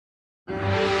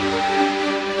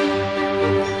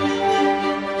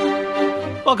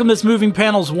Welcome to this Moving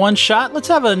Panels One Shot. Let's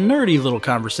have a nerdy little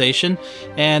conversation.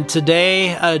 And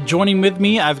today, joining with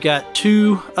me, I've got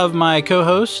two of my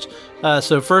co-hosts.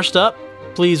 So first up,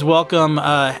 please welcome,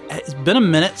 it's been a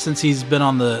minute since he's been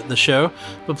on the show,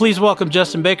 but please welcome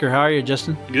Justin Baker. How are you,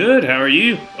 Justin? Good, how are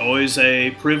you? Always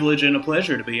a privilege and a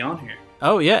pleasure to be on here.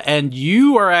 Oh, yeah, and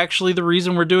you are actually the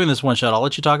reason we're doing this one shot. I'll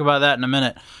let you talk about that in a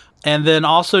minute. And then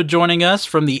also joining us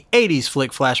from the 80s Flick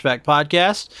Flashback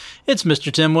Podcast, it's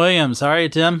Mr. Tim Williams. How are you,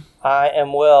 Tim? I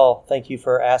am well. Thank you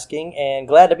for asking, and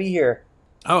glad to be here.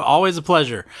 Oh, always a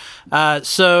pleasure.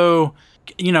 So,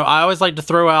 you know, I always like to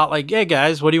throw out, like, hey,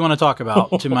 guys, what do you want to talk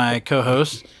about to my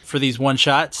co-hosts for these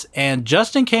one-shots? And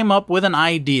Justin came up with an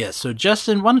idea. So,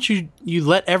 Justin, why don't you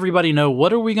let everybody know,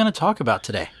 what are we going to talk about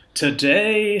today?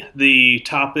 Today, the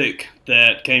topic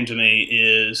that came to me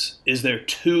is there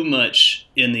too much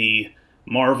in the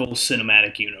Marvel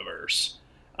Cinematic Universe?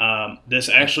 This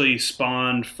actually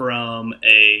spawned from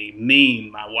a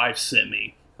meme my wife sent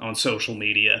me on social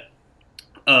media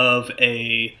of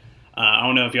I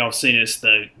don't know if y'all have seen it, it's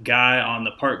the guy on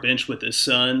the park bench with his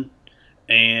son,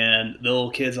 and the little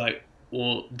kid's like,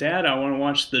 well, Dad, I want to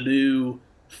watch the new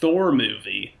Thor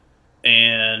movie.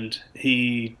 And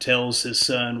he tells his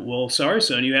son, well, sorry,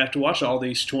 son, you have to watch all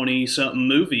these 20-something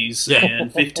movies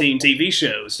and 15 TV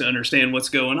shows to understand what's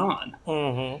going on.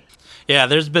 Mm-hmm. Yeah,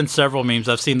 there's been several memes.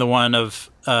 I've seen the one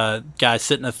of guys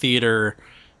sitting in a theater,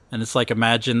 and it's like,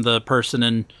 imagine the person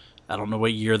in, I don't know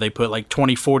what year they put, like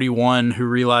 2041, who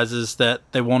realizes that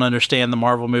they won't understand the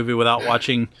Marvel movie without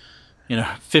watching,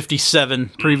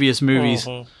 57 previous movies.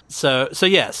 Mm-hmm.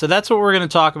 So that's what we're going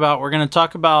to talk about. We're going to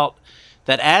talk about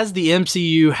that as the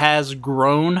MCU has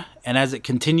grown and as it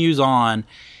continues on,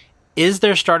 is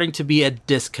there starting to be a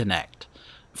disconnect?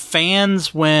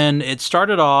 Fans, when it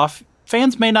started off,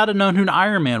 fans may not have known who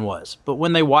Iron Man was, but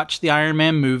when they watched the Iron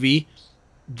Man movie,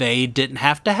 they didn't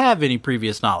have to have any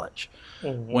previous knowledge.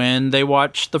 Mm-hmm. When they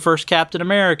watched the first Captain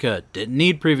America, didn't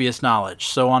need previous knowledge,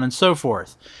 so on and so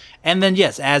forth. And then,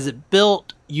 yes, as it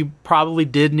built, you probably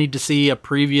did need to see a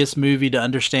previous movie to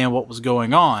understand what was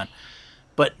going on.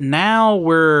 But now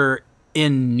we're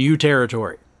in new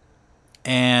territory.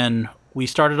 And we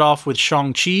started off with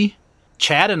Shang-Chi.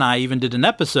 Chad and I even did an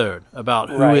episode about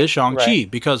who is Shang-Chi,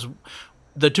 because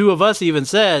the two of us even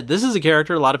said, this is a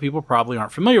character a lot of people probably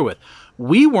aren't familiar with.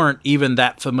 We weren't even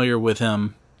that familiar with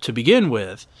him to begin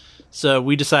with. So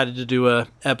we decided to do an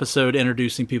episode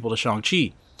introducing people to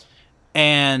Shang-Chi.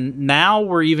 And now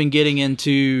we're even getting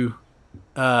into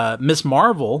Miss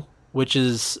Marvel, which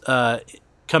is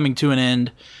coming to an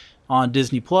end on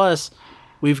Disney Plus.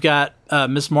 We've got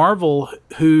Miss Marvel,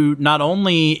 who not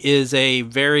only is a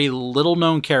very little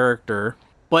known character,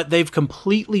 but they've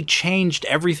completely changed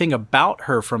everything about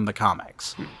her from the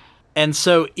comics. And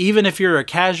so even if you're a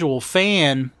casual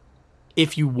fan,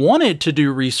 if you wanted to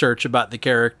do research about the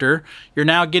character, you're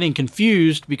now getting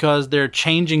confused because they're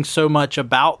changing so much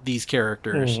about these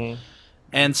characters. Mm-hmm.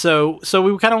 And so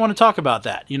we kind of want to talk about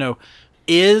that.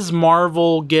 Is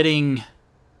Marvel getting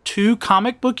too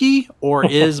comic booky, or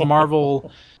is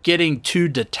Marvel getting too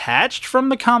detached from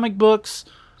the comic books?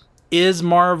 Is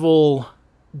Marvel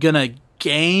gonna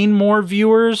gain more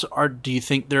viewers, or do you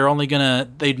think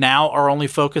they now are only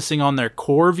focusing on their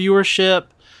core viewership?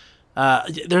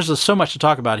 There's so much to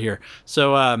talk about here.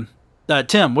 So,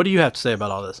 Tim, what do you have to say about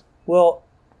all this? Well,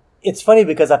 it's funny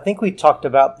because I think we talked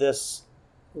about this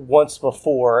once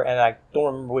before, and I don't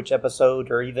remember which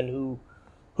episode or even who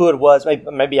it was.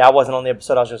 Maybe I wasn't on the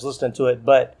episode, I was just listening to it,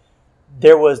 but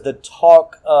there was the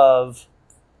talk of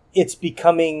it's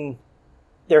becoming,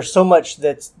 there's so much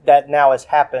that now has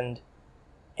happened,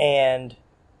 and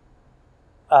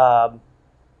I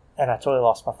totally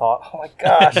lost my thought. Oh my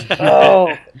gosh.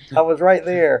 Oh, I was right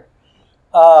there.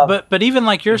 But even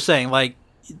like you're saying, like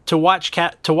to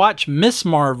watch Miss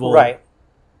Marvel, right?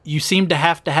 You seem to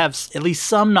have at least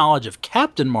some knowledge of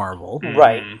Captain Marvel,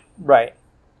 right.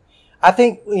 I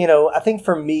think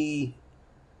for me,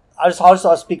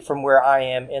 I'll speak from where I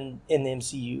am in the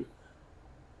MCU.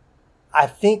 I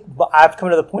think I've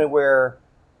come to the point where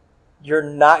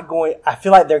I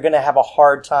feel like they're going to have a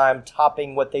hard time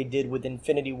topping what they did with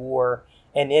Infinity War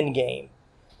and Endgame.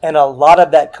 And a lot of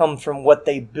that comes from what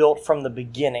they built from the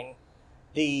beginning.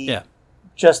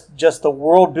 Just the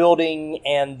world building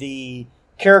and the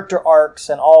character arcs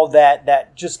and all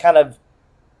that just kind of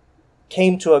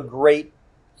came to a great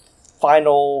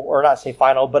final, or not say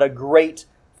final, but a great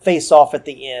face-off at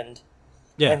the end.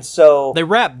 Yeah. And so they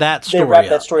wrapped that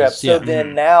story up. So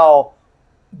then now,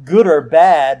 good or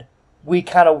bad, we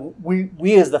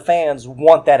as the fans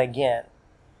want that again.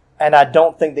 And I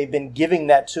don't think they've been giving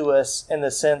that to us in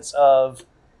the sense of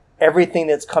everything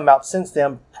that's come out since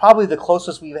then, probably the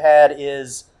closest we've had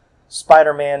is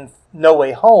Spider-Man No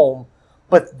Way Home,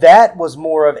 but that was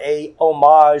more of a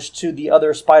homage to the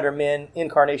other Spider-Man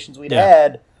incarnations we'd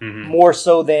had, more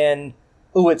so than,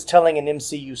 ooh, it's telling an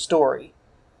MCU story.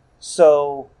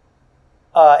 So,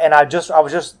 and I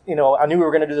was just, you know, I knew we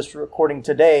were going to do this recording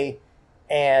today,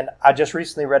 and I just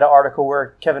recently read an article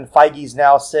where Kevin Feige's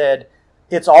now said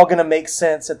it's all going to make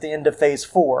sense at the end of Phase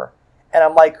 4. And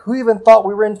I'm like, who even thought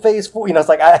we were in Phase 4? You know, it's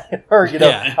like I heard, you know,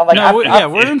 I'm like,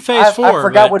 we're in Phase 4. I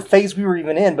forgot what phase we were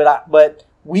even in, but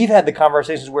we've had the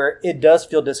conversations where it does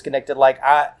feel disconnected. Like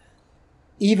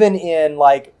even in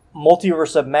like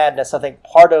Multiverse of Madness, I think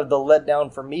part of the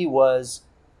letdown for me was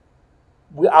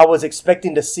I was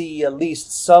expecting to see at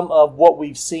least some of what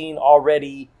we've seen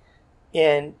already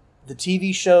in the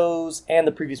TV shows and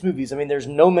the previous movies. I mean, there's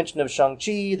no mention of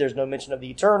Shang-Chi. There's no mention of the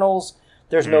Eternals.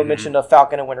 There's no mention of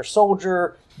Falcon and Winter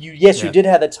Soldier. You did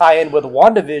have the tie-in with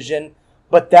WandaVision,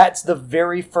 but that's the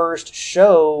very first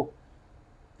show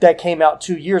that came out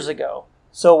 2 years ago.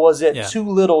 So was it too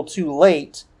little, too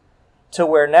late, to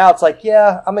where now it's like,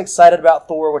 yeah, I'm excited about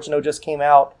Thor, which I know just came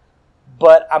out,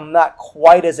 but I'm not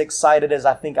quite as excited as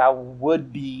I think I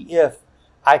would be if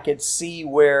I could see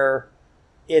where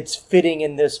it's fitting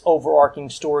in this overarching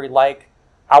story. Like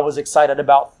I was excited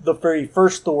about the very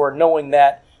first Thor, knowing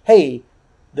that, hey,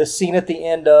 the scene at the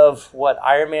end of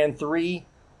Iron Man 3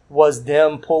 was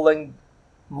them pulling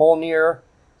Mjolnir,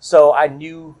 so I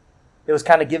knew it was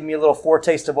kind of giving me a little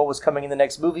foretaste of what was coming in the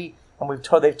next movie, and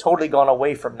they've totally gone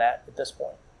away from that at this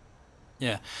point.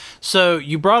 Yeah. So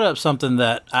you brought up something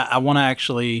that I want to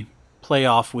actually play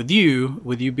off with you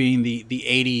being the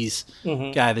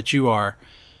 80s guy that you are.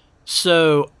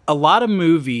 So a lot of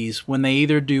movies, when they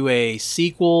either do a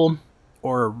sequel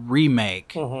or a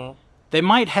remake, they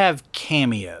might have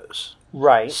cameos.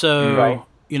 Right. So,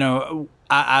 you know,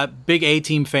 I big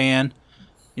A-Team fan.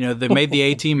 You know, they made the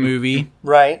A-Team movie.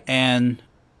 Right. And,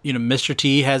 you know, Mr.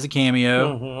 T has a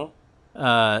cameo.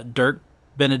 Dirk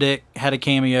Benedict had a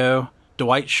cameo.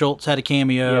 Dwight Schultz had a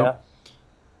cameo. Yeah.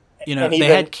 You know, they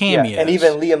had cameos. Yeah. And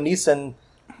even Liam Neeson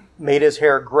made his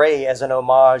hair gray as an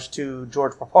homage to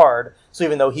George Papard. So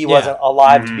even though he wasn't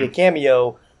alive to be a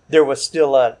cameo, there was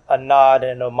still a nod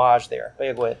and an homage there. But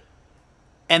yeah, go ahead.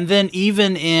 And then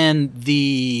even in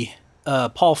the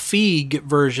Paul Feig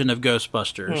version of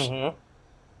Ghostbusters,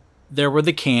 there were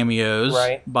the cameos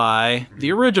by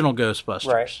the original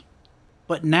Ghostbusters. Right.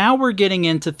 But now we're getting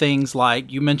into things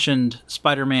like, you mentioned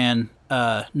Spider-Man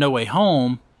No Way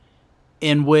Home,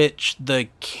 in which the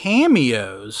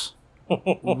cameos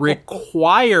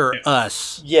require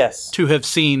us to have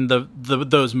seen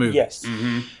those movies. Yes.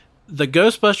 The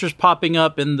Ghostbusters popping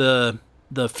up in the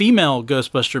female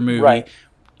Ghostbuster movie,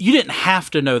 you didn't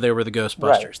have to know they were the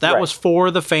Ghostbusters. That was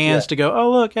for the fans to go,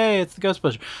 oh, look, hey, it's the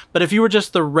Ghostbusters. But if you were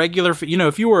just the regular, you know,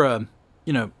 if you were a,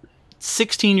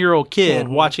 16-year-old kid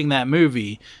watching that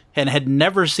movie and had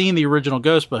never seen the original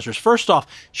Ghostbusters, first off,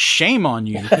 shame on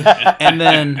you. And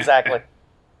then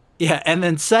and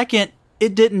then second,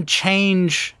 it didn't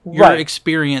change your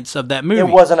experience of that movie. It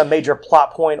wasn't a major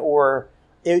plot point, or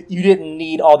you didn't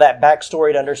need all that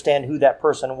backstory to understand who that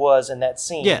person was in that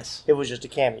scene. Yes. It was just a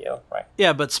cameo. Right.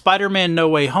 Yeah, but Spider-Man No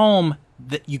Way Home,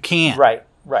 that you can't. Right.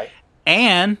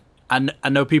 And I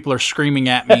know people are screaming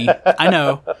at me. I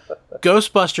know.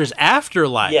 Ghostbusters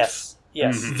Afterlife.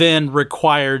 Yes. Then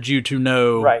required you to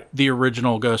know the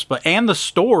original Ghostbusters and the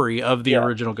story of the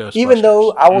original Ghostbusters. Even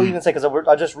though I will even say, because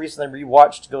I just recently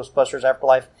rewatched Ghostbusters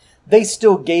Afterlife, they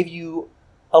still gave you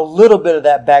a little bit of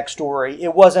that backstory.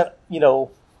 It wasn't,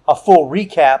 a full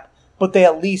recap, but they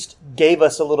at least gave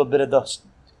us a little bit of the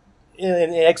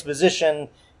in exposition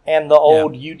and the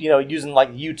old, using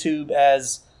like YouTube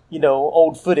as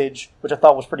old footage, which I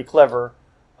thought was pretty clever.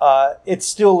 It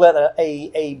still let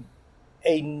a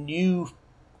new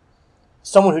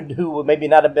someone who would maybe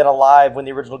not have been alive when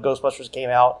the original Ghostbusters came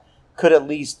out could at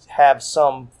least have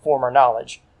some former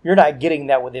knowledge. You're not getting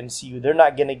that with MCU. They're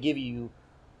not going to give you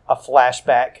a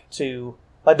flashback to,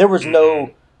 like, there was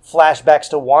no flashbacks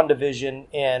to WandaVision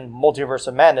in Multiverse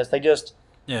of Madness. They just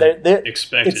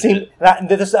expected it. Seemed, I think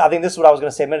this is what I was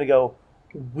going to say a minute ago.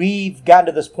 We've gotten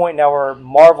to this point now where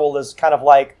Marvel is kind of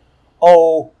like,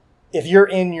 oh, if you're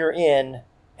in, you're in,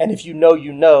 and if you know,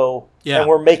 you know, and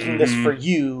we're making this for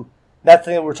you. That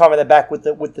thing that we were talking about that back with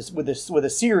the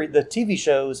series, the TV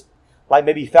shows, like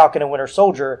maybe Falcon and Winter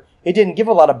Soldier. It didn't give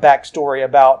a lot of backstory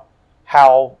about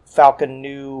how Falcon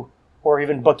knew, or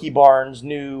even Bucky Barnes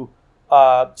knew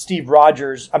Steve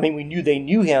Rogers. I mean, we knew they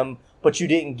knew him, but you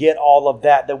didn't get all of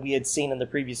that we had seen in the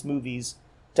previous movies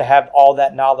to have all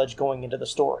that knowledge going into the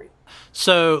story.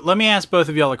 So let me ask both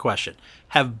of y'all a question.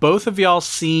 Have both of y'all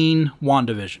seen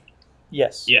WandaVision?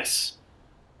 Yes. Yes.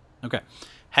 Okay.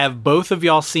 Have both of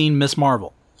y'all seen Miss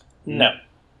Marvel? No.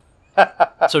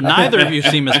 So neither of you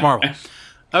have seen Miss Marvel.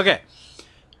 Okay.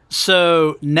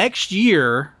 So next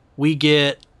year we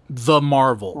get The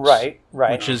Marvels. Right.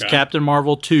 Which is Captain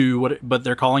Marvel 2, but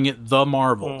they're calling it The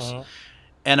Marvels. Mm-hmm.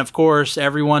 And of course,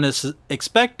 everyone is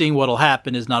expecting what'll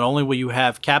happen is not only will you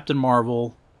have Captain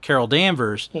Marvel, Carol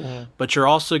Danvers, but you're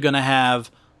also going to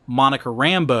have Monica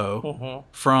Rambeau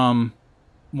from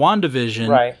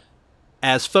WandaVision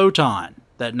as Photon.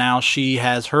 That now she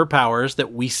has her powers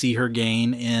that we see her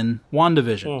gain in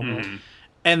WandaVision.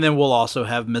 And then we'll also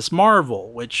have Miss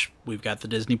Marvel, which we've got the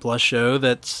Disney Plus show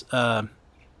that's on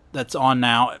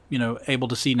now, able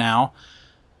to see now.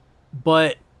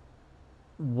 But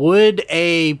would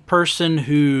a person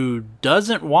who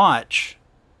doesn't watch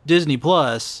Disney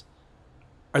Plus,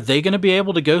 are they going to be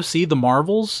able to go see the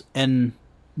Marvels and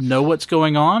know what's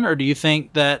going on? Or do you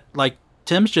think that, like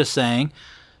Tim's just saying,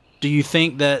 do you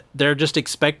think that they're just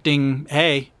expecting,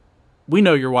 hey, we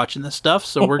know you're watching this stuff,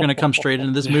 so we're going to come straight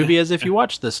into this movie as if you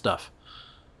watched this stuff?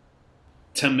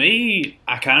 To me,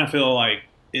 I kind of feel like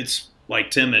it's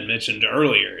like Tim had mentioned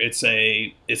earlier. It's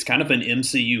kind of an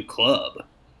MCU club.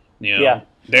 You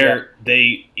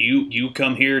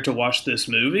come here to watch this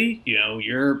movie.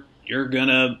 You're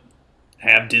gonna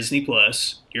have Disney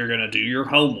Plus. You're gonna do your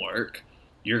homework.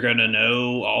 You're gonna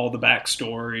know all the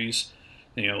backstories.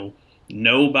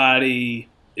 Nobody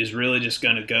is really just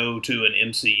gonna go to an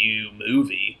MCU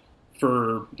movie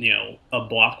for a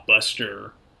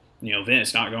blockbuster event.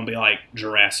 It's not gonna be like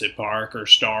Jurassic Park or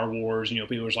Star Wars.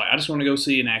 People are just like, I just want to go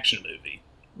see an action movie.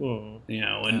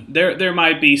 And there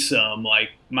might be some,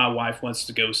 like my wife wants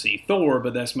to go see Thor,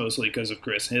 but that's mostly because of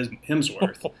Chris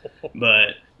Hemsworth.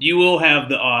 But you will have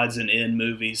the odds and end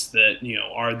movies that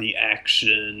are the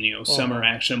action, summer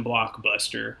action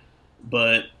blockbuster.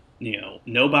 But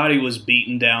nobody was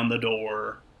beaten down the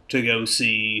door to go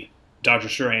see Doctor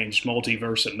Strange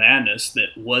Multiverse of Madness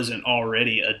that wasn't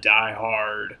already a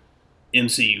diehard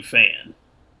MCU fan.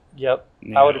 Yep,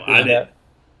 I would agree with that.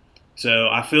 So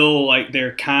I feel like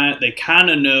they kind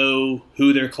of know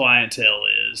who their clientele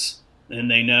is, and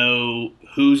they know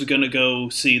who's going to go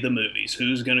see the movies,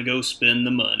 who's going to go spend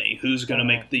the money, who's going to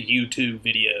make the YouTube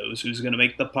videos, who's going to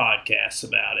make the podcasts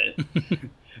about it.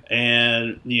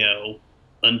 And,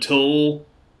 until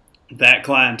that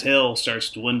clientele starts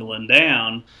dwindling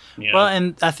down. Well,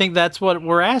 and I think that's what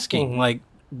we're asking. Like,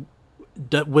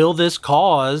 will this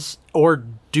cause, or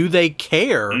do they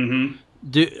care?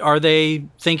 Are they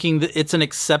thinking that it's an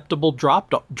acceptable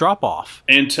drop off?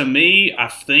 And to me, I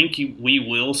think we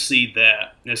will see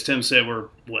that. As Tim said, we're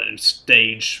in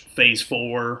phase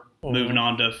 4, moving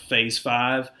on to phase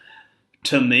 5.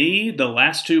 To me, the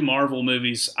last 2 Marvel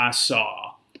movies I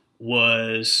saw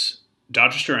was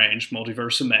Doctor Strange,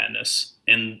 Multiverse of Madness,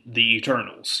 and The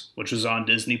Eternals, which was on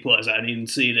Disney Plus. I didn't even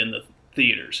see it in the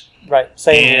theaters. Right,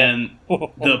 same. And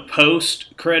the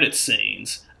post-credit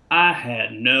scenes, I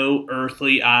had no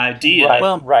earthly idea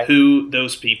who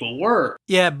those people were.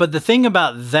 Yeah, but the thing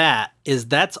about that is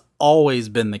that's always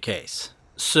been the case.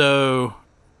 So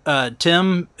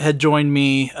Tim had joined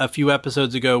me a few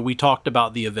episodes ago. We talked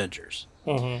about the Avengers.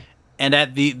 And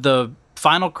at the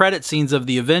final credit scenes of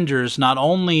the Avengers, not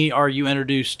only are you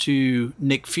introduced to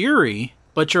Nick Fury,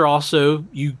 but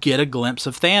you get a glimpse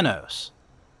of Thanos.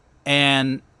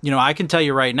 And, I can tell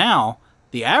you right now,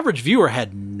 the average viewer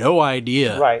had no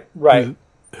idea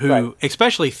who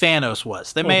especially Thanos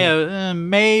was. They may have,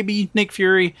 maybe Nick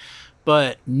Fury,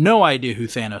 but no idea who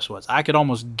Thanos was. I could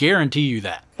almost guarantee you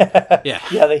that. Yeah.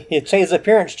 His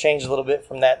appearance changed a little bit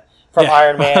from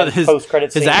Iron Man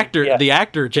post-credit scene. The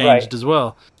actor changed as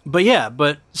well.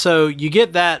 But so you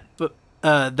get that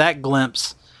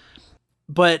glimpse.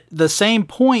 But the same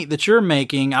point that you're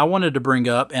making, I wanted to bring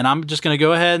up, and I'm just going to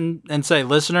go ahead and say,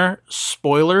 listener,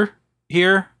 spoiler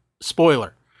here,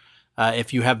 spoiler.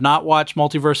 If you have not watched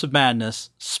Multiverse of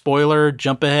Madness, spoiler,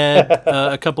 jump ahead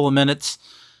a couple of minutes,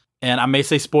 and I may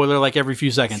say spoiler like every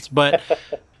few seconds, but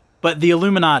the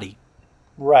Illuminati.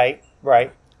 Right.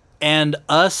 And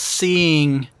us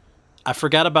seeing, I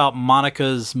forgot about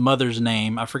Monica's mother's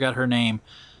name, I forgot her name,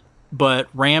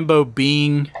 but Rambeau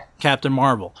being Captain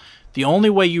Marvel. The only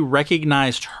way you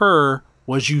recognized her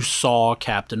was you saw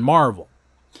Captain Marvel.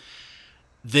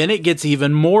 Then it gets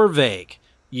even more vague.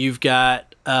 You've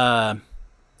got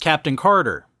Captain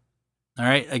Carter. All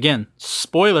right, again,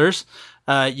 spoilers.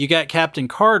 You got Captain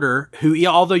Carter, who,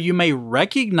 although you may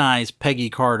recognize Peggy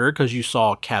Carter because you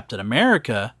saw Captain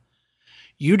America,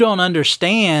 you don't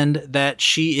understand that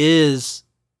she is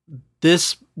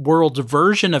this world's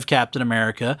version of Captain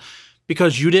America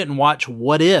because you didn't watch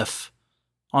What If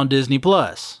on Disney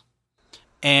Plus.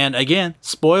 And again,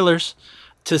 spoilers,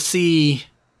 to see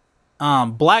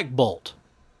Black Bolt.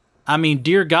 I mean,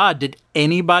 dear God, did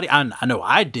anybody, I know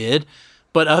I did,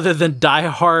 but other than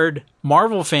diehard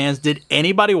Marvel fans, did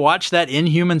anybody watch that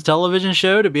Inhumans television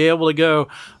show to be able to go,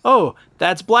 oh,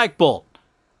 that's Black Bolt?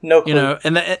 No clue. You know,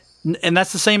 and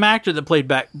that's the same actor that played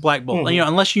Black Bolt. You know,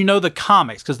 unless you know the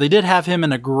comics, because they did have him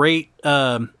in a great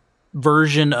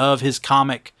version of his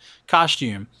comic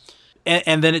costume.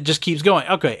 And then it just keeps going.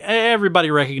 Okay,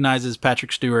 everybody recognizes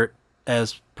Patrick Stewart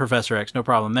as Professor X. No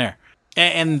problem there.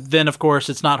 And then, of course,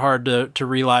 it's not hard to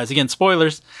realize, again,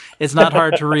 spoilers, it's not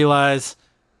hard to realize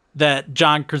that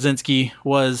John Krasinski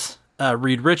was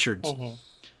Reed Richards.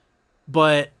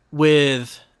 But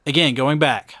with, again, going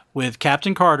back, with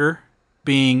Captain Carter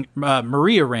being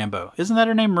Maria Rambeau. Isn't that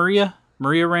her name, Maria?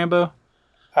 Maria Rambeau?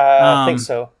 I think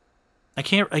so. I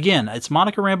can't, again, it's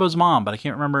Monica Rambeau's mom, but I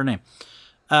can't remember her name.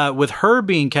 With her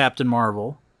being Captain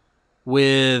Marvel,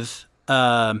 with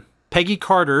Peggy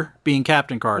Carter being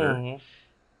Captain Carter,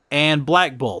 and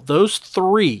Black Bolt. Those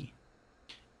three,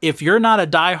 if you're not a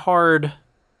diehard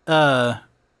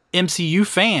MCU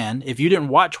fan, if you didn't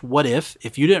watch What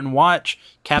If you didn't watch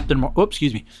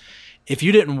if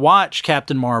you didn't watch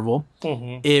Captain Marvel,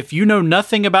 if you know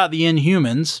nothing about the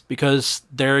Inhumans, because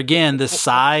they're, again, this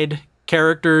side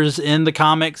characters in the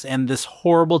comics and this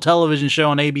horrible television show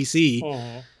on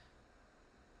ABC,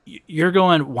 you're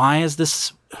going, why is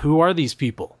this, who are these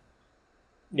people?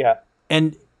 Yeah.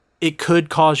 And it could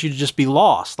cause you to just be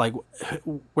lost. Like,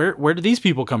 where do these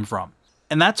people come from?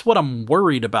 And that's what I'm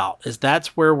worried about, is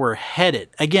that's where we're headed.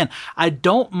 Again, I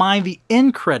don't mind the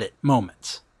end credit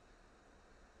moments.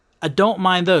 I don't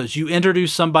mind those. You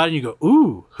introduce somebody and you go,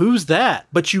 ooh, who's that?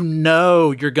 But you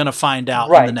know you're going to find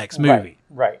out in the next movie.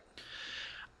 Right.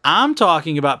 I'm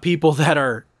talking about people that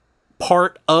are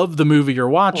part of the movie you're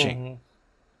watching.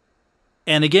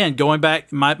 And again, going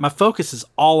back, my focus is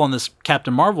all on this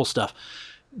Captain Marvel stuff.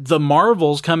 The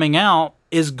Marvels coming out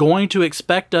is going to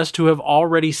expect us to have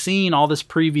already seen all this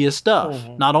previous stuff.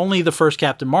 Not only the first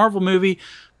Captain Marvel movie,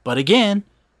 but again,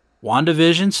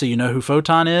 WandaVision, so you know who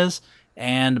Photon is,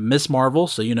 and Miss Marvel,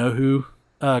 so you know who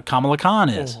Kamala Khan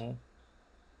is.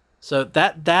 So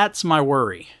that's my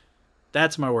worry.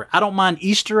 That's my worry. I don't mind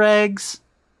Easter eggs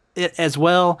as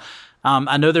well.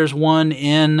 I know there's one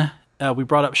in, we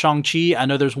brought up Shang-Chi. I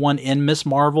know there's one in Miss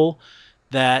Marvel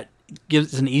that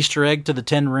gives an Easter egg to the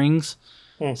 10 rings.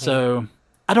 So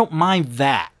I don't mind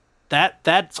that.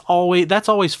 That's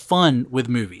always fun with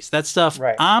movies. That stuff.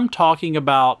 I'm talking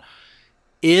about,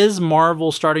 is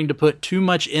Marvel starting to put too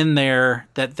much in there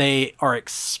that they are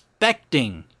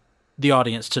expecting the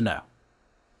audience to know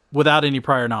without any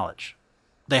prior knowledge?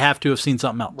 They have to have seen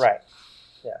something else. Right.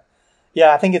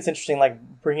 Yeah, I think it's interesting, like,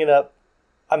 bringing up,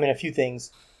 I mean, a few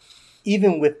things.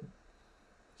 Even with,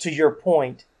 to your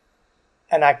point,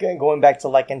 and going back to,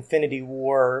 like, Infinity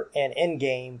War and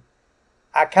Endgame,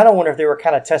 I kind of wonder if they were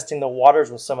kind of testing the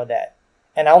waters with some of that.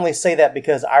 And I only say that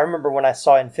because I remember when I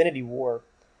saw Infinity War,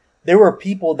 there were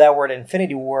people that were at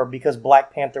Infinity War because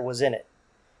Black Panther was in it.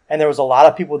 And there was a lot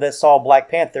of people that saw Black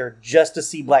Panther just to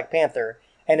see Black Panther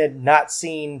and had not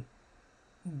seen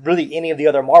really any of the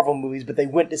other Marvel movies, but they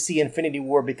went to see Infinity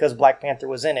War because Black Panther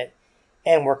was in it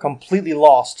and were completely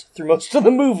lost through most of the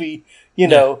movie, you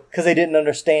know, because they didn't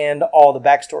understand all the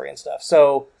backstory and stuff.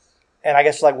 So, and I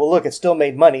guess like, well, look, it still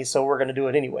made money, so we're going to do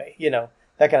it anyway, you know,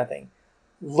 that kind of thing.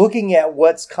 Looking at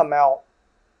what's come out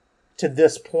to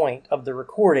this point of the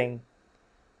recording,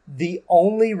 the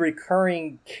only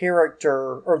recurring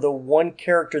character, or the one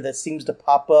character that seems to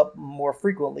pop up more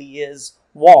frequently, is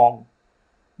Wong,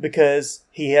 because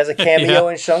he has a cameo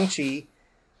in Shang-Chi.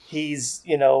 He's,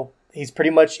 you know, he's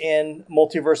pretty much in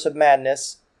Multiverse of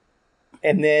Madness,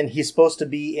 and then he's supposed to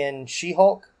be in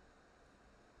She-Hulk,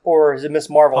 or is it Miss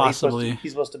Marvel? Possibly.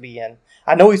 He's supposed to be in.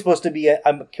 I know he's supposed to be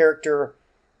a character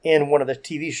in one of the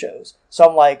TV shows. So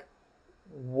I'm like,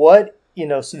 what, you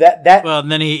know? So that well,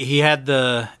 and then he had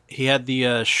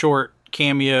the short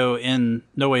cameo in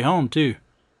No Way Home too.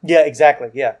 Yeah,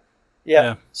 exactly.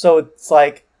 Yeah. So it's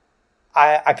like,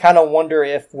 I kind of wonder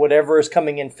if whatever is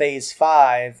coming in Phase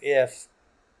 5, if,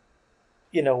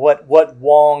 you know, what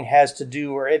Wong has to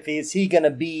do, or if is he going to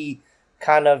be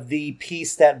kind of the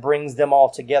piece that brings them all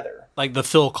together, like the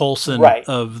Phil Coulson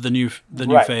of the new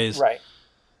phase. Right.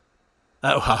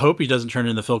 I hope he doesn't turn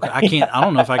into Phil. I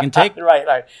don't know if I can take. Right.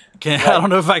 I don't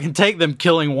know if I can take them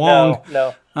killing Wong.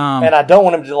 No. And I don't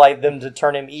want him to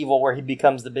turn him evil where he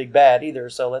becomes the big bad either.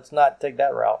 So let's not take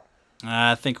that route.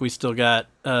 I think we still got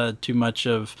too much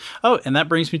of. Oh, and that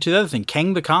brings me to the other thing: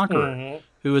 Kang the Conqueror,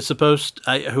 who is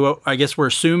who I guess we're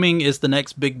assuming is the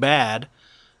next big bad.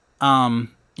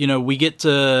 We get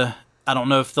to. I don't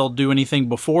know if they'll do anything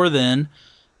before then,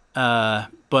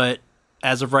 but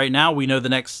as of right now, we know the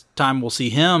next time we'll see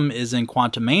him is in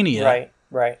Quantumania.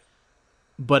 Right.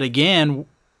 But again,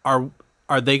 are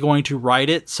they going to write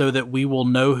it so that we will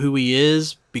know who he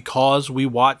is because we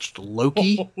watched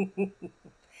Loki?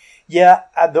 Yeah,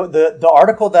 the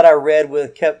article that I read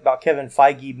about Kevin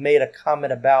Feige made a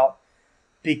comment about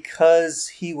because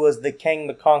he was the Kang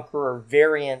the Conqueror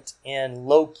variant in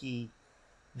Loki,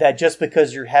 that just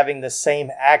because you're having the same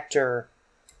actor,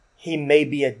 he may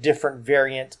be a different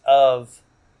variant of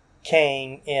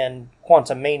Kang in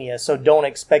Quantumania. So don't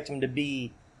expect him to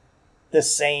be the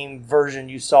same version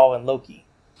you saw in Loki.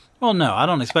 Well, no, I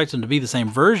don't expect him to be the same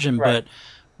version, but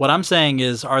what I'm saying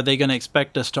is, are they going to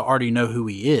expect us to already know who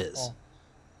he is?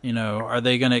 Are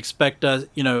they going to expect us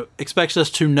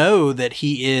to know that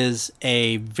he is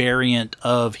a variant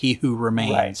of He Who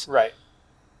Remains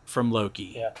from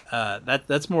Loki? Yeah.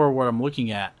 That's more what I'm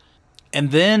looking at. And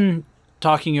then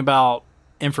talking about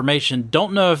information,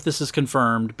 don't know if this is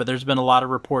confirmed, but there's been a lot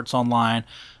of reports online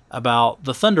about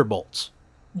the Thunderbolts.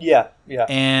 Yeah.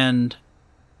 And,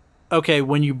 okay,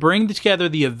 when you bring together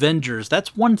the Avengers,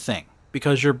 that's one thing,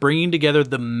 because you're bringing together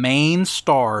the main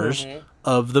stars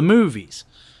of the movies.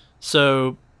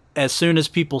 So as soon as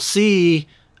people see,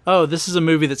 oh, this is a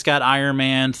movie that's got Iron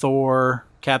Man, Thor,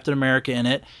 Captain America in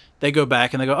it, they go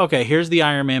back and they go, okay, here's the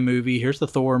Iron Man movie, here's the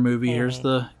Thor movie, here's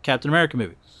the Captain America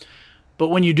movie. But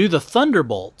when you do the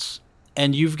Thunderbolts,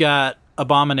 and you've got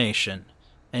Abomination,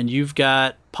 and you've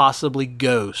got possibly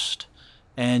Ghost,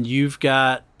 and you've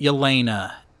got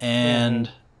Yelena, and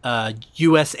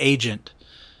U.S. Agent,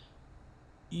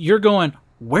 you're going,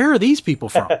 where are these people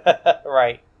from?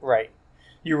 Right.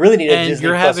 You really need a Disney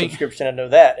Plus subscription to know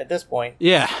that at this point.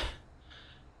 Yeah.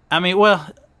 I mean, well,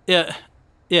 yeah.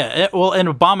 Well, in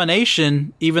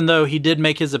Abomination, even though he did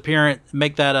make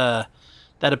that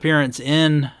appearance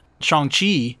in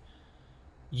Shang-Chi,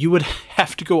 you would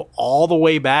have to go all the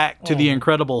way back to The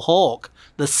Incredible Hulk,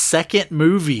 the second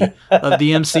movie of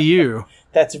the MCU.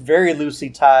 That's very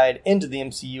loosely tied into the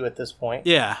MCU at this point.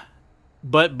 Yeah.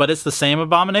 But it's the same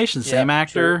Abomination, same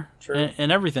actor, true.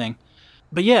 And everything.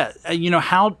 But yeah,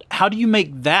 how do you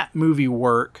make that movie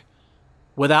work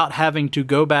without having to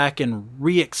go back and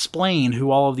re-explain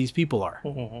who all of these people are?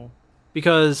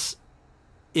 Because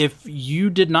if you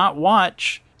did not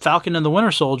watch Falcon and the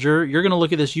Winter Soldier, you're going to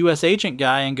look at this U.S. Agent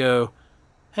guy and go,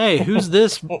 hey, who's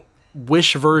this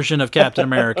Wish version of Captain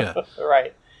America?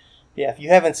 Right. Yeah, if you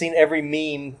haven't seen every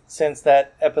meme since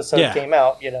that episode came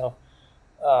out,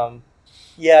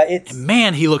 it's... And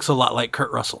man, he looks a lot like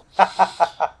Kurt Russell.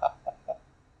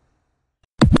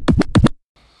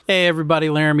 Hey everybody,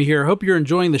 Laramie here. Hope you're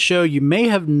enjoying the show. You may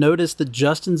have noticed that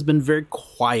Justin's been very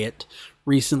quiet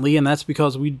recently, and that's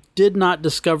because we did not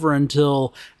discover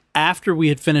until after we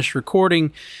had finished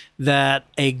recording that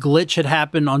a glitch had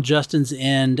happened on Justin's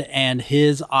end and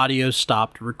his audio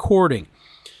stopped recording.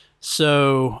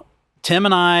 So Tim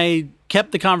and I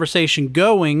kept the conversation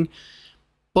going,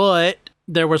 but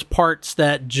there was parts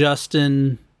that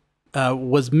Justin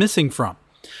was missing from.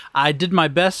 I did my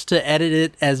best to edit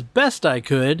it as best I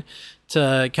could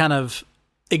to kind of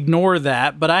ignore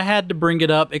that, but I had to bring it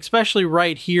up, especially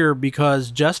right here, because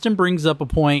Justin brings up a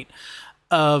point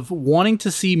of wanting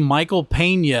to see Michael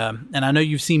Pena, and I know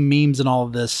you've seen memes and all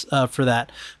of this for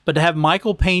that, but to have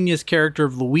Michael Pena's character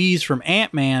of Louise from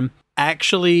Ant-Man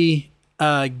actually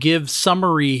give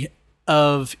summary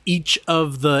of each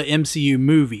of the MCU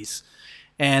movies.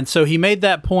 And so he made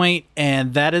that point,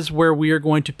 and that is where we are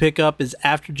going to pick up, is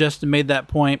after Justin made that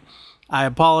point. I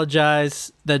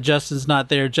apologize that Justin's not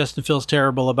there. Justin feels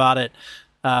terrible about it,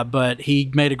 but he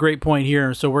made a great point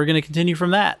here, so we're going to continue from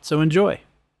that. So enjoy.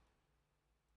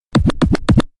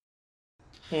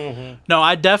 No,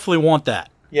 I definitely want that.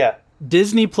 Yeah.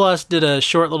 Disney Plus did a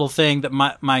short little thing that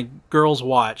my girls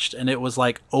watched, and it was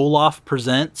like Olaf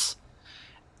Presents,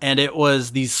 and it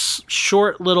was these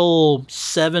short little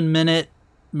 7-minute,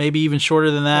 maybe even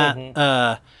shorter than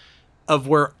that, of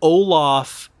where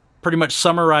Olaf pretty much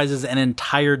summarizes an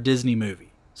entire Disney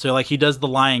movie. So like he does The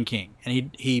Lion King,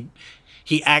 and he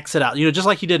acts it out, just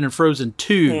like he did in Frozen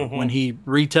 2 when he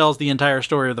retells the entire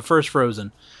story of the first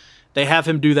Frozen. They have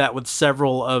him do that with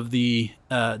several of the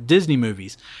Disney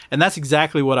movies, and that's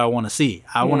exactly what I want to see.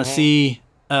 I want to see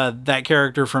that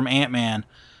character from Ant-Man.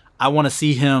 I want to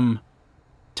see him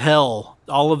tell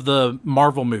all of the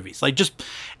Marvel movies,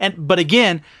 but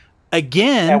again,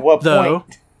 at what though,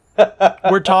 point?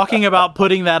 we're talking about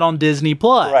putting that on Disney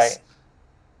Plus, right?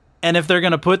 And if they're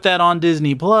going to put that on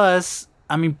Disney Plus,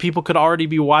 I mean, people could already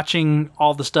be watching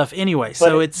all the stuff anyway.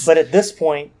 But at this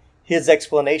point, his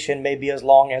explanation may be as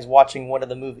long as watching one of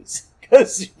the movies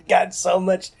because he's got so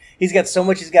much he's got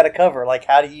to cover. Like,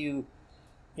 how do you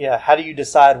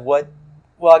decide what?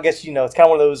 Well, I guess it's kind of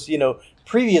one of those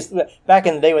previous back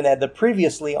in the day when they had the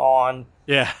previously on.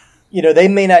 Yeah. They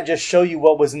may not just show you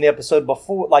what was in the episode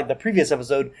before, like the previous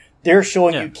episode. They're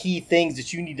showing you key things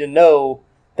that you need to know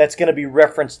that's going to be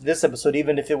referenced to this episode,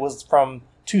 even if it was from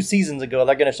 2 seasons ago.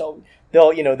 They're going to show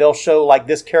they'll show like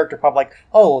this character pop, like,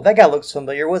 oh, that guy looks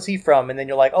familiar. What's he from? And then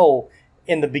you're like, oh,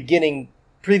 in the beginning,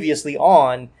 previously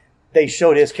on, they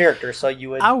showed his character. So you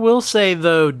would. I will say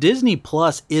though, Disney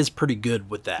Plus is pretty good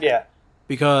with that. Yeah.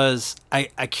 Because I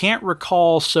can't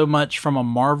recall so much from a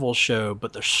Marvel show,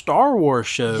 but the Star Wars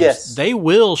shows, they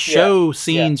will show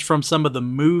scenes from some of the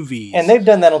movies. And they've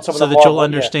done that on some of the Marvel. So that you'll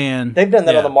understand. They've done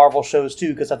that on the Marvel shows too,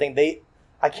 because I think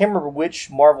I can't remember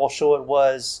which Marvel show it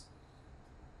was,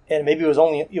 and maybe it was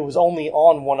only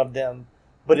on one of them,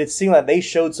 but it seemed like they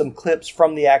showed some clips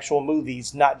from the actual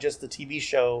movies, not just the TV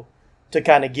show, to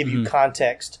kind of give you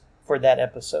context for that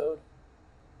episode.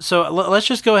 So let's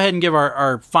just go ahead and give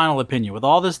our final opinion. With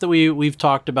all this that we've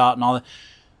talked about and all that,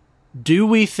 do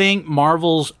we think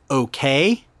Marvel's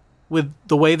okay with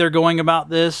the way they're going about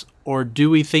this, or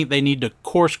do we think they need to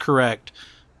course correct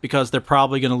because they're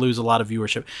probably going to lose a lot of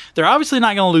viewership? They're obviously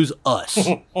not going to lose us.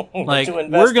 Like,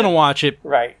 we're going to watch it.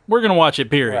 Right. We're going to watch it,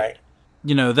 period.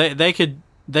 Right.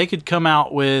 They could come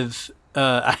out with...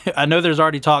 I know there's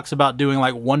already talks about doing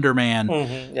like Wonder Man,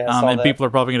 and people are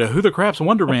probably going to, who the crap's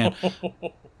Wonder Man?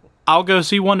 I'll go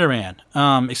see Wonder Man,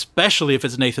 especially if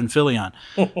it's Nathan Fillion.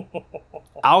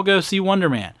 I'll go see Wonder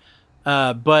Man.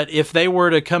 But if they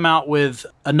were to come out with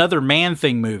another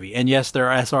Man-Thing movie, and yes,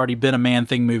 there has already been a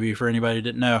Man-Thing movie for anybody who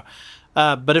didn't know,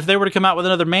 but if they were to come out with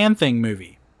another Man-Thing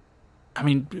movie, I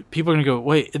mean, people are going to go,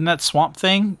 wait, isn't that Swamp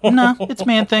Thing? No, it's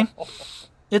Man-Thing.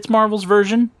 It's Marvel's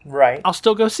version. Right. I'll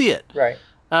still go see it. Right.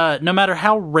 No matter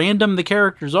how random the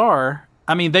characters are,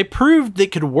 I mean, they proved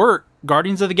it could work.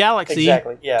 Guardians of the Galaxy,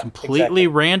 exactly. Yeah, completely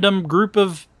random group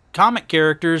of comic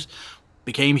characters,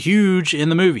 became huge in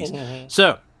the movies. Mm-hmm.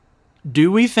 So,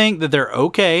 do we think that they're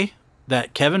okay,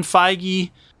 that Kevin Feige,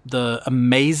 the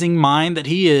amazing mind that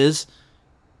he is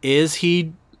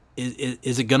it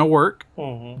going to work?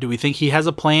 Mm-hmm. Do we think he has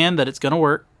a plan that it's going to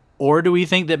work? Or do we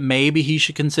think that maybe he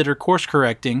should consider course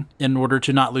correcting in order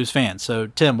to not lose fans? So,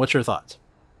 Tim, what's your thoughts?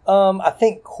 I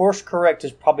think course correct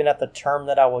is probably not the term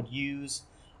that I would use.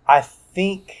 I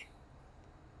think,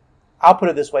 I'll put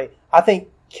it this way. I think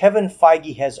Kevin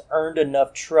Feige has earned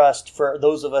enough trust for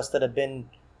those of us that have been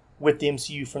with the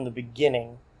MCU from the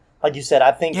beginning. Like you said,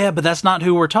 I think... Yeah, but that's not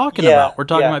who we're talking about. We're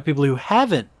talking about people who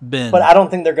haven't been... But I don't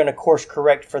think they're going to course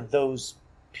correct for those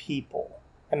people.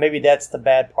 And maybe that's the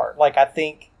bad part. Like, I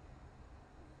think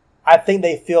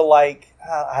they feel like...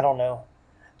 I don't know.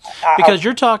 Because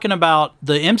you're talking about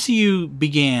the MCU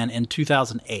began in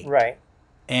 2008. Right.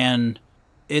 And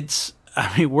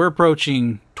we're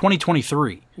approaching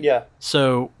 2023. Yeah.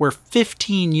 So we're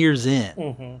 15 years in.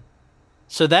 Mm-hmm.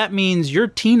 So that means you're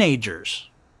teenagers,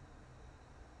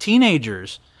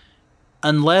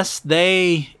 unless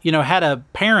they, had a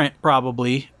parent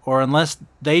probably, or unless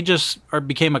they just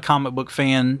became a comic book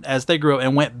fan as they grew up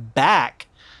and went back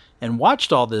and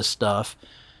watched all this stuff,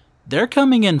 they're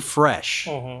coming in fresh.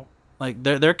 Mm-hmm. Like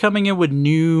they're coming in with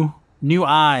new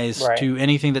eyes to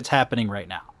anything that's happening right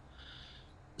now.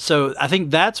 So I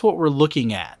think that's what we're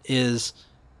looking at is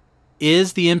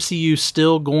the MCU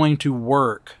still going to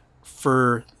work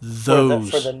for those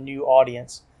for the new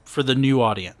audience? For the new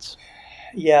audience.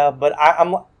 Yeah, but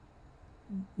I'm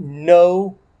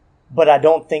no, but I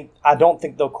don't think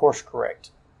they'll course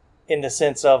correct in the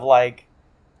sense of like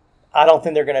I don't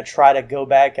think they're going to try to go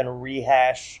back and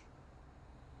rehash.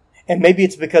 And maybe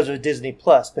it's because of Disney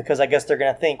Plus, because I guess they're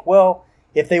going to think, well,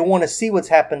 if they want to see what's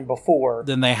happened before,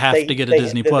 then they have to get a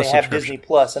Disney Plus subscription. They have Disney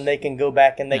Plus, and they can go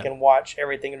back and they can watch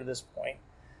everything to this point.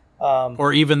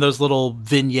 Or even those little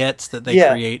vignettes that they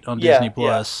create on Disney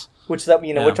Plus. Which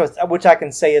which I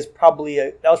can say is probably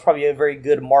that was probably a very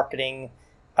good marketing,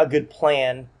 a good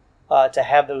plan to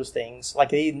have those things. Like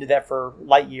they even did that for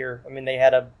Lightyear. I mean, they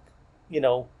had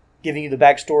giving you the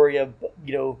backstory of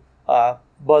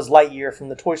Buzz Lightyear from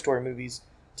the Toy Story movies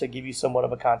to give you somewhat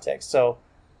of a context. So.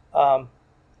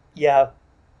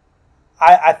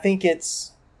 I think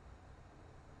it's,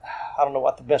 I don't know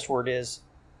what the best word is.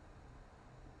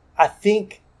 I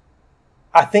think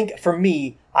for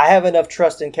me, I have enough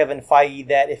trust in Kevin Feige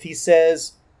that if he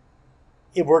says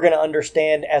if we're going to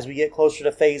understand as we get closer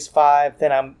to Phase 5,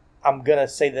 then I'm going to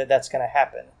say that that's going to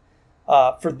happen.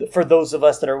 for those of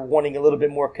us that are wanting a little bit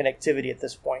more connectivity at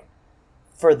this point.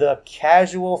 For the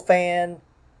casual fan,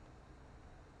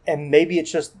 and maybe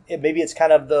it's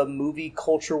kind of the movie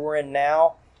culture we're in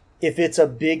now. If it's a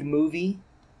big movie,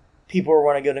 people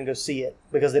are going to go see it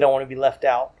because they don't want to be left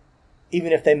out,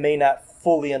 even if they may not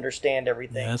fully understand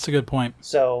everything. Yeah, that's a good point.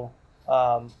 So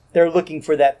they're looking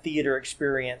for that theater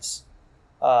experience,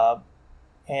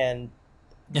 and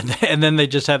then they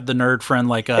just have the nerd friend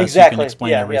like us exactly. who can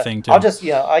explain everything too. I'll just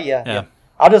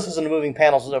I'll just listen to moving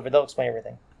panels over. They'll explain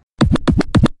everything.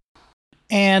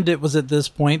 And it was at this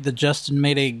point that Justin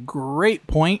made a great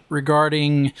point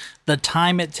regarding the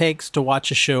time it takes to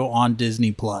watch a show on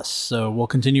Disney Plus. So we'll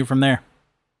continue from there.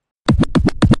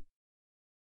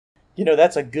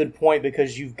 That's a good point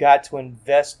because you've got to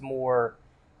invest more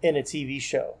in a TV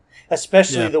show,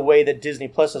 especially the way that Disney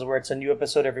Plus is, where it's a new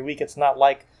episode every week. It's not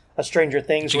like a Stranger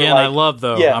Things. Which again, I love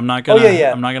though. Yeah. I'm not gonna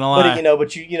lie.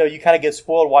 But you kind of get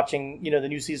spoiled watching the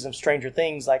new season of Stranger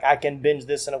Things. Like I can binge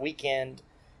this in a weekend.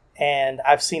 And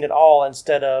I've seen it all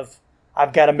instead of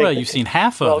I've got to make. Well, you've seen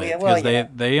half of it because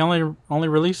they only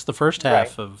released the first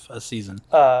half of a season.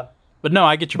 But no,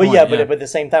 I get your point. But at the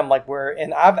same time,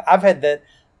 I've had that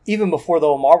even before the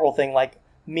whole Marvel thing. Like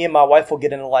me and my wife will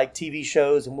get into like TV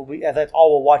shows, and that's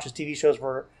all we'll watch is TV shows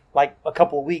for like a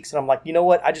couple of weeks. And I'm like, you know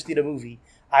what? I just need a movie.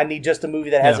 I need just a movie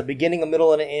that has a beginning, a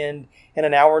middle, and an end in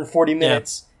an hour and 40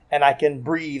 minutes. And I can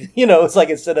breathe, it's like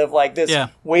instead of like this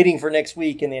waiting for next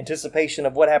week and the anticipation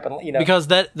of what happened, Because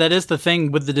that is the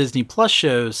thing with the Disney Plus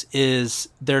shows is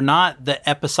they're not the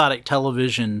episodic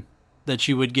television that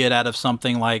you would get out of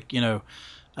something like, NCIS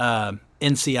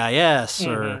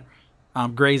or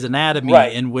Grey's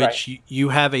Anatomy, in which you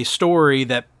have a story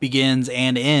that begins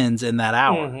and ends in that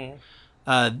hour.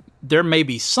 There may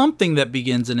be something that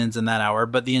begins and ends in that hour,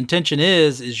 but the intention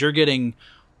is you're getting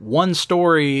one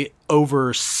story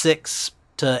over 6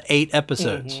 to 8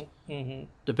 episodes,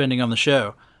 depending on the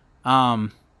show.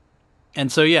 And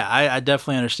so, I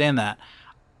definitely understand that.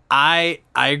 I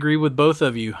agree with both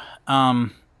of you.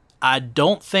 I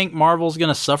don't think Marvel's going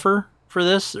to suffer for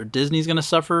this, or Disney's going to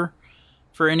suffer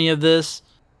for any of this.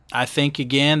 I think,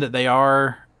 again, that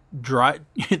they're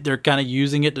kind of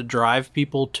using it to drive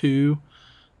people to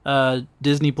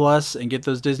Disney Plus and get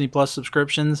those Disney Plus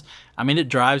subscriptions. I mean, it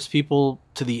drives people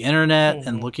to the internet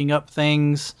and looking up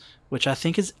things, which I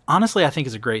think is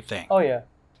a great thing. Oh yeah,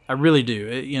 I really do.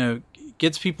 It,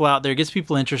 gets people out there, gets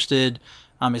people interested,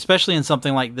 especially in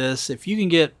something like this. If you can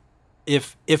get,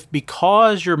 if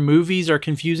because your movies are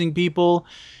confusing people,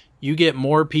 you get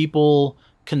more people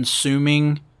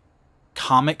consuming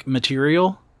comic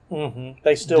material,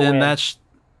 they still win.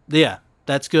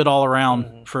 That's good all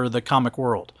around for the comic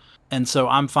world. And so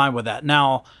I'm fine with that.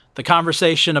 Now, the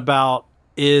conversation about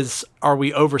are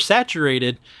we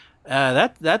oversaturated?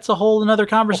 That's a whole another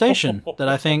conversation that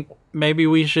I think maybe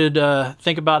we should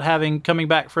think about coming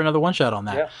back for another one shot on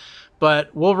that. Yeah.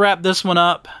 But we'll wrap this one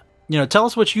up. Tell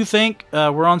us what you think.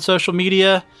 We're on social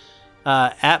media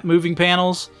at Moving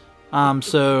Panels.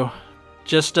 So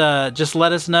just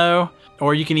let us know,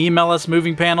 or you can email us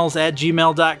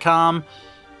movingpanels@gmail.com.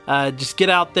 Just get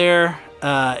out there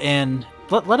and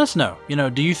let us know.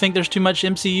 Do you think there's too much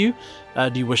MCU?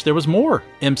 Do you wish there was more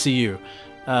MCU?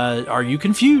 Are you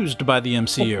confused by the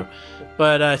MCU?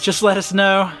 But just let us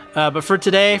know. But for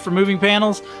today, for Moving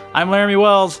Panels, I'm Laramie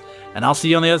Wells, and I'll see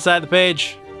you on the other side of the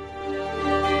page.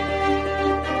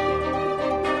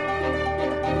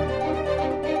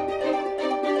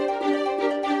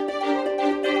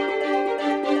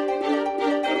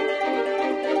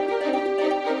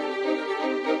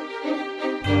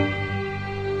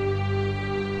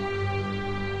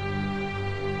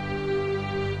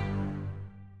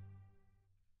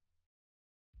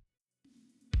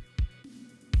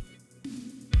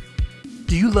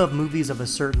 Do you love movies of a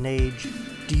certain age?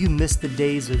 Do you miss the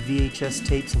days of VHS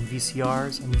tapes and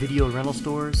VCRs and video rental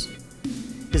stores?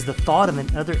 Is the thought of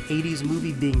another 80s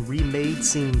movie being remade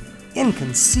seem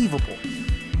inconceivable?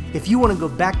 If you want to go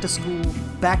back to school,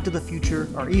 back to the future,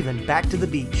 or even back to the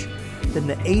beach, then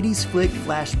the 80s Flick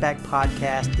Flashback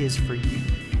Podcast is for you.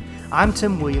 I'm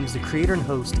Tim Williams, the creator and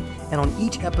host, and on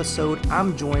each episode,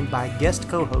 I'm joined by a guest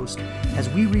co-host as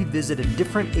we revisit a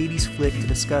different 80s flick to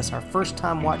discuss our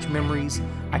first-time watch memories,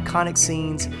 iconic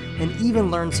scenes, and even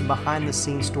learn some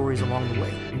behind-the-scenes stories along the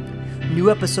way.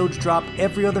 New episodes drop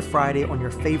every other Friday on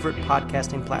your favorite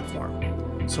podcasting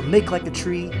platform. So make like a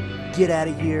tree, get out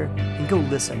of here, and go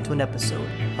listen to an episode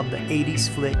of the 80s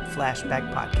Flick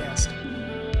Flashback Podcast.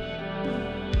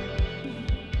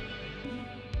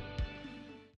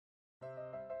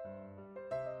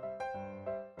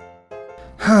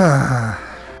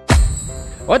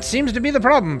 What seems to be the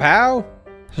problem, pal?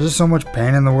 There's just so much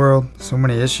pain in the world, so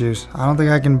many issues. I don't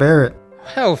think I can bear it.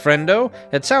 Well, friendo,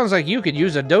 it sounds like you could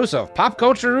use a dose of pop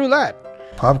culture roulette.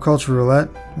 Pop culture roulette?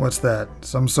 What's that?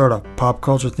 Some sort of pop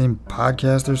culture themed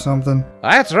podcast or something?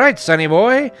 That's right, sonny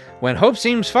boy. When hope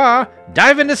seems far,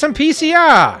 dive into some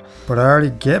PCR. But I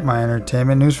already get my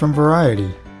entertainment news from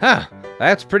Variety. Huh,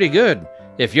 that's pretty good.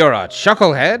 If you're a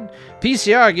chucklehead,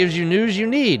 PCR gives you news you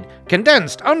need,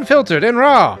 condensed, unfiltered, and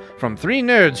raw, from three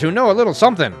nerds who know a little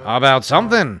something about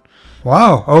something.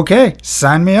 Wow, okay,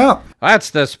 sign me up. That's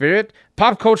the spirit.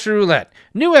 Pop Culture Roulette.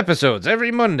 New episodes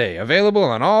every Monday, available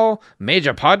on all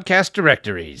major podcast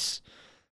directories.